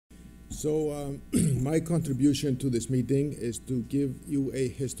So my contribution to this meeting is to give you a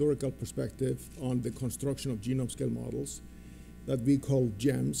historical perspective on the construction of genome-scale models that we call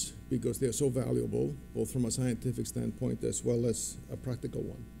GEMS because they are so valuable, both from a scientific standpoint as well as a practical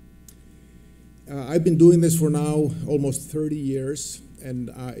one. I've been doing this for now almost 30 years, and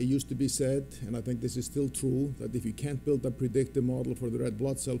it used to be said, and I think this is still true, that if you can't build a predictive model for the red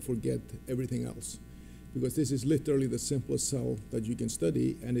blood cell, forget everything else. Because this is literally the simplest cell that you can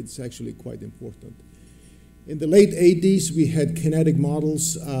study, and it's actually quite important. In the late 80s, we had kinetic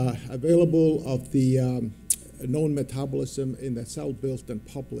models available of the known metabolism in the cell built and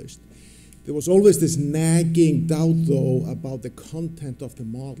published. There was always this nagging doubt, though, about the content of the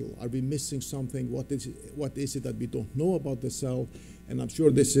model. Are we missing something? What is it that we don't know about the cell? And I'm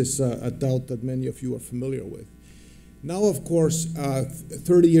sure this is a doubt that many of you are familiar with. Now, of course,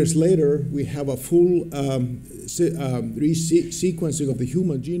 30 years later, we have a full sequencing of the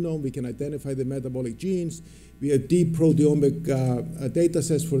human genome. We can identify the metabolic genes. We have deep proteomic data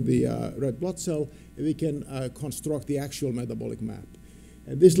sets for the red blood cell, and we can construct the actual metabolic map.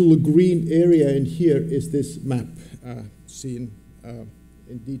 And this little green area in here is this map seen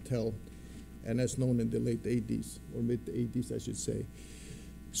in detail, and as known in the late 80s, or mid 80s, I should say.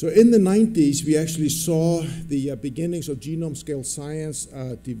 So in the 90s, we actually saw the beginnings of genome-scale science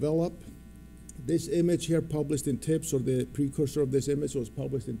develop. This image here published in TIPS, or the precursor of this image was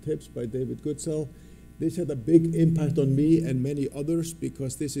published in TIPS by David Goodsell. This had a big impact on me and many others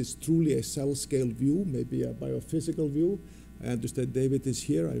because this is truly a cell-scale view, maybe a biophysical view. I understand David is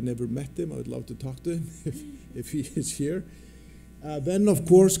here. I've never met him. I would love to talk to him if he is here. Then, of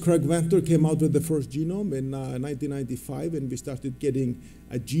course, Craig Venter came out with the first genome in 1995, and we started getting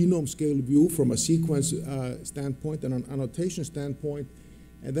a genome-scale view from a sequence standpoint and an annotation standpoint.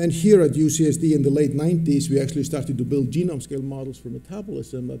 And then here at UCSD in the late 90s, we actually started to build genome-scale models for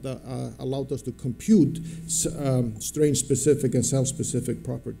metabolism that allowed us to compute strain-specific and cell-specific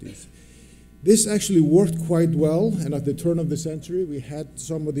properties. This actually worked quite well, and at the turn of the century, we had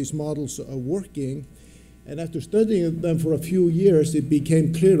some of these models working. And after studying them for a few years, it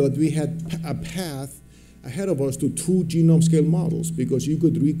became clear that we had a path ahead of us to true genome-scale models, because you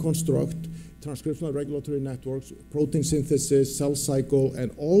could reconstruct transcriptional regulatory networks, protein synthesis, cell cycle,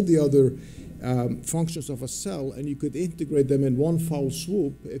 and all the other functions of a cell, and you could integrate them in one foul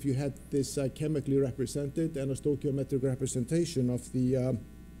swoop if you had this chemically represented and a stoichiometric representation of the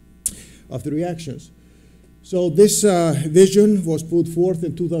reactions. So this vision was put forth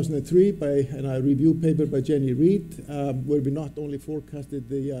in 2003 by a review paper by Jenny Reed, where we not only forecasted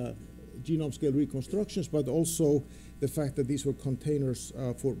the genome-scale reconstructions, but also the fact that these were containers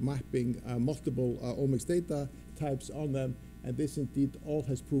for mapping multiple omics data types on them, and this indeed all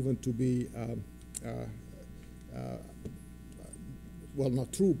has proven to be, well,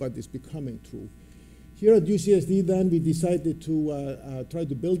 not true, but it's becoming true. Here at UCSD, then, we decided to try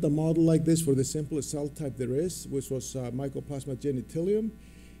to build a model like this for the simplest cell type there is, which was Mycoplasma genitalium.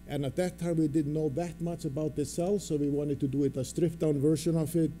 And at that time, we didn't know that much about the cell, so we wanted to do it a stripped-down version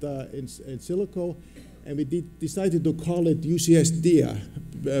of it in silico. And we decided to call it UCSD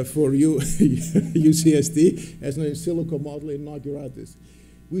for UCSD as an in silico model inauguratus.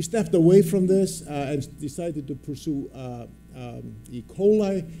 We stepped away from this and decided to pursue E.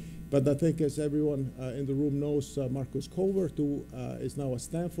 coli. But I think, as everyone in the room knows, Marcus Colbert, who is now at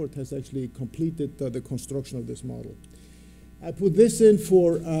Stanford, has actually completed the construction of this model. I put this in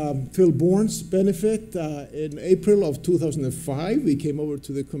for Phil Bourne's benefit. In April of 2005, we came over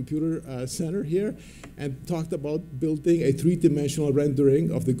to the computer center here and talked about building a three-dimensional rendering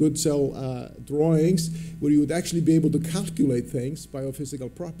of the Goodsell drawings, where you would actually be able to calculate things, biophysical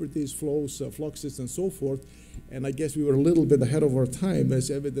properties, flows, fluxes, and so forth. And I guess we were a little bit ahead of our time, as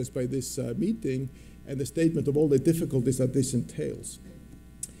evidenced by this meeting and the statement of all the difficulties that this entails.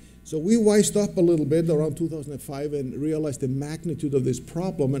 So we wised up a little bit around 2005 and realized the magnitude of this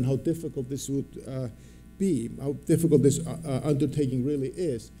problem and how difficult this would be, how difficult this undertaking really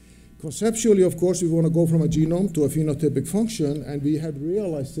is. Conceptually, of course, we want to go from a genome to a phenotypic function, and we had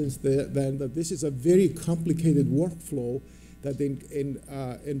realized since then that this is a very complicated workflow that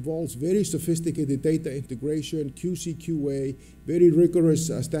involves very sophisticated data integration, QC/QA, very rigorous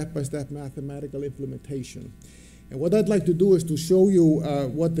step-by-step mathematical implementation. And what I'd like to do is to show you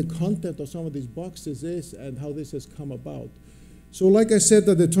what the content of some of these boxes is and how this has come about. So like I said,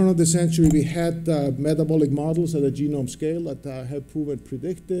 at the turn of the century, we had metabolic models at a genome scale that have proven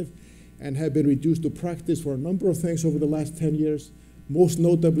predictive and have been reduced to practice for a number of things over the last 10 years. Most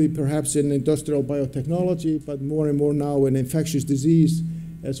notably perhaps in industrial biotechnology, but more and more now in infectious disease,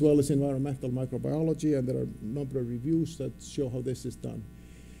 as well as environmental microbiology, and there are a number of reviews that show how this is done.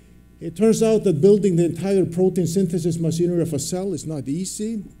 It turns out that building the entire protein synthesis machinery of a cell is not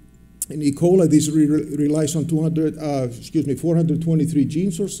easy. In E. coli, this relies on 423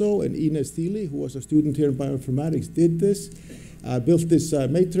 genes or so, and Ines Thiele, who was a student here in bioinformatics, did this, built this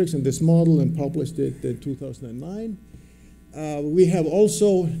matrix and this model and published it in 2009. We have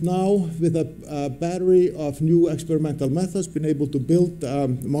also now, with a battery of new experimental methods, been able to build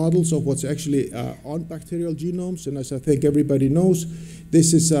models of what's actually on bacterial genomes. And as I think everybody knows,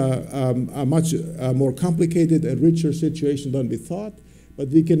 this is a much more complicated and richer situation than we thought. But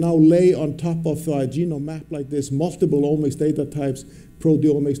we can now lay on top of a genome map like this multiple omics data types,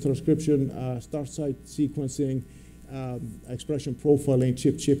 proteomics, transcription, start site sequencing, expression profiling,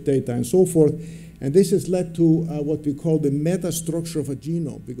 chip data, and so forth. And this has led to what we call the metastructure of a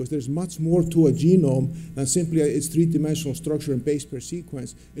genome, because there's much more to a genome than simply its three-dimensional structure and base pair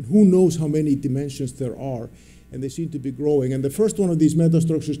sequence. And who knows how many dimensions there are. And they seem to be growing. And the first one of these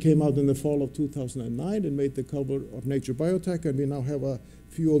metastructures came out in the fall of 2009 and made the cover of Nature Biotech, and we now have a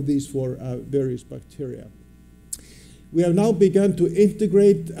few of these for various bacteria. We have now begun to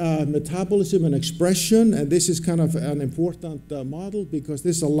integrate metabolism and expression, and this is kind of an important model because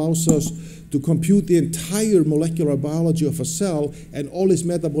this allows us to compute the entire molecular biology of a cell and all its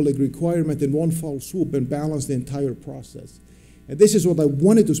metabolic requirement in one foul swoop and balance the entire process. And this is what I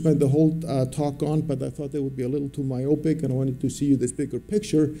wanted to spend the whole talk on, but I thought it would be a little too myopic, and I wanted to see you this bigger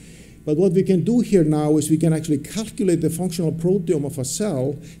picture. But what we can do here now is we can actually calculate the functional proteome of a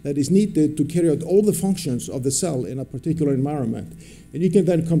cell that is needed to carry out all the functions of the cell in a particular environment. And you can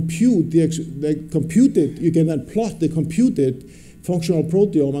then compute you can then plot the computed functional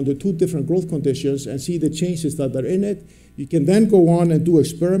proteome under two different growth conditions and see the changes that are in it. You can then go on and do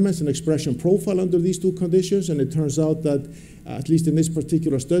experiments and expression profile under these two conditions, and it turns out that, at least in this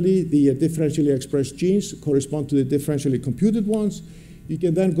particular study, the differentially expressed genes correspond to the differentially computed ones. You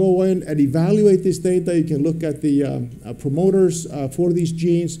can then go in and evaluate this data. You can look at the promoters for these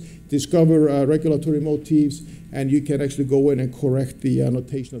genes, discover regulatory motifs, and you can actually go in and correct the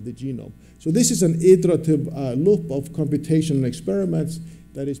annotation of the genome. So this is an iterative loop of computation and experiments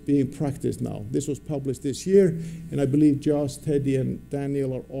that is being practiced now. This was published this year, and I believe Josh, Teddy, and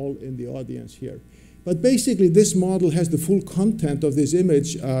Daniel are all in the audience here. But basically, this model has the full content of this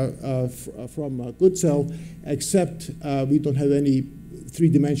image from Good Cell, except we don't have any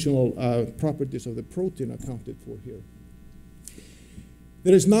three-dimensional properties of the protein accounted for here.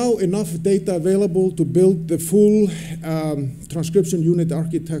 There is now enough data available to build the full transcription unit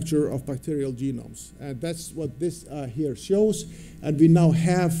architecture of bacterial genomes. And that's what this here shows. And we now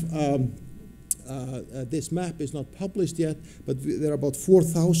have, this map is not published yet, but there are about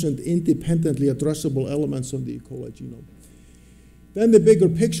 4,000 independently addressable elements on the E. coli genome. Then the bigger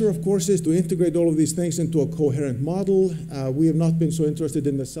picture, of course, is to integrate all of these things into a coherent model. We have not been so interested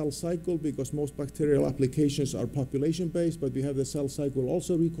in the cell cycle because most bacterial applications are population-based, but we have the cell cycle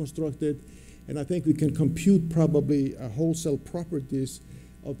also reconstructed. And I think we can compute probably whole cell properties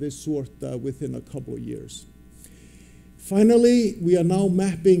of this sort within a couple of years. Finally, we are now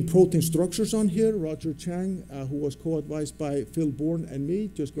mapping protein structures on here. Roger Chang, who was co-advised by Phil Bourne and me,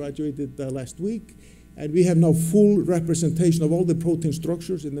 just graduated last week. And we have now full representation of all the protein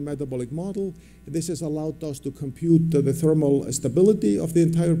structures in the metabolic model. This has allowed us to compute the thermal stability of the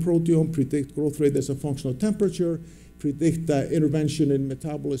entire proteome, predict growth rate as a function of temperature, predict intervention in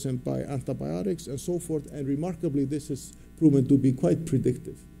metabolism by antibiotics, and so forth. And remarkably, this has proven to be quite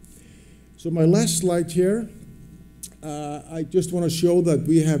predictive. So my last slide here, I just want to show that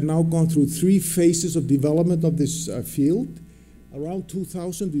we have now gone through 3 phases of development of this field. Around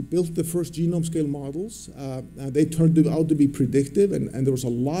 2000, we built the first genome-scale models. They turned out to be predictive, and there was a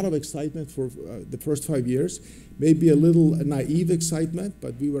lot of excitement for the first 5 years. Maybe a little naive excitement,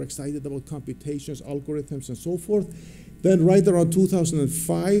 but we were excited about computations, algorithms, and so forth. Then right around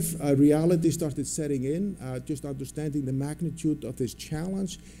 2005, reality started setting in, just understanding the magnitude of this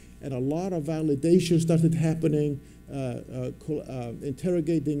challenge, and a lot of validation started happening,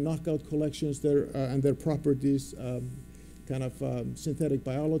 interrogating knockout collections and their properties, kind of synthetic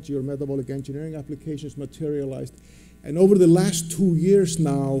biology or metabolic engineering applications materialized. And over the last 2 years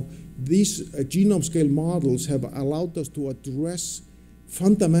now, these genome-scale models have allowed us to address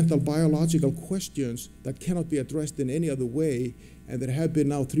fundamental biological questions that cannot be addressed in any other way. And there have been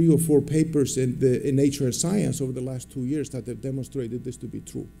now 3 or 4 papers in Nature and Science over the last 2 years that have demonstrated this to be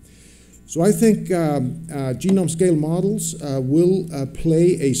true. So I think genome-scale models will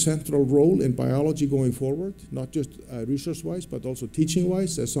play a central role in biology going forward, not just research-wise, but also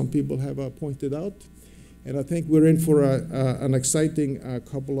teaching-wise, as some people have pointed out. And I think we're in for an exciting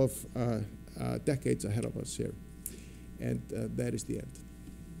couple of decades ahead of us here. And that is the end.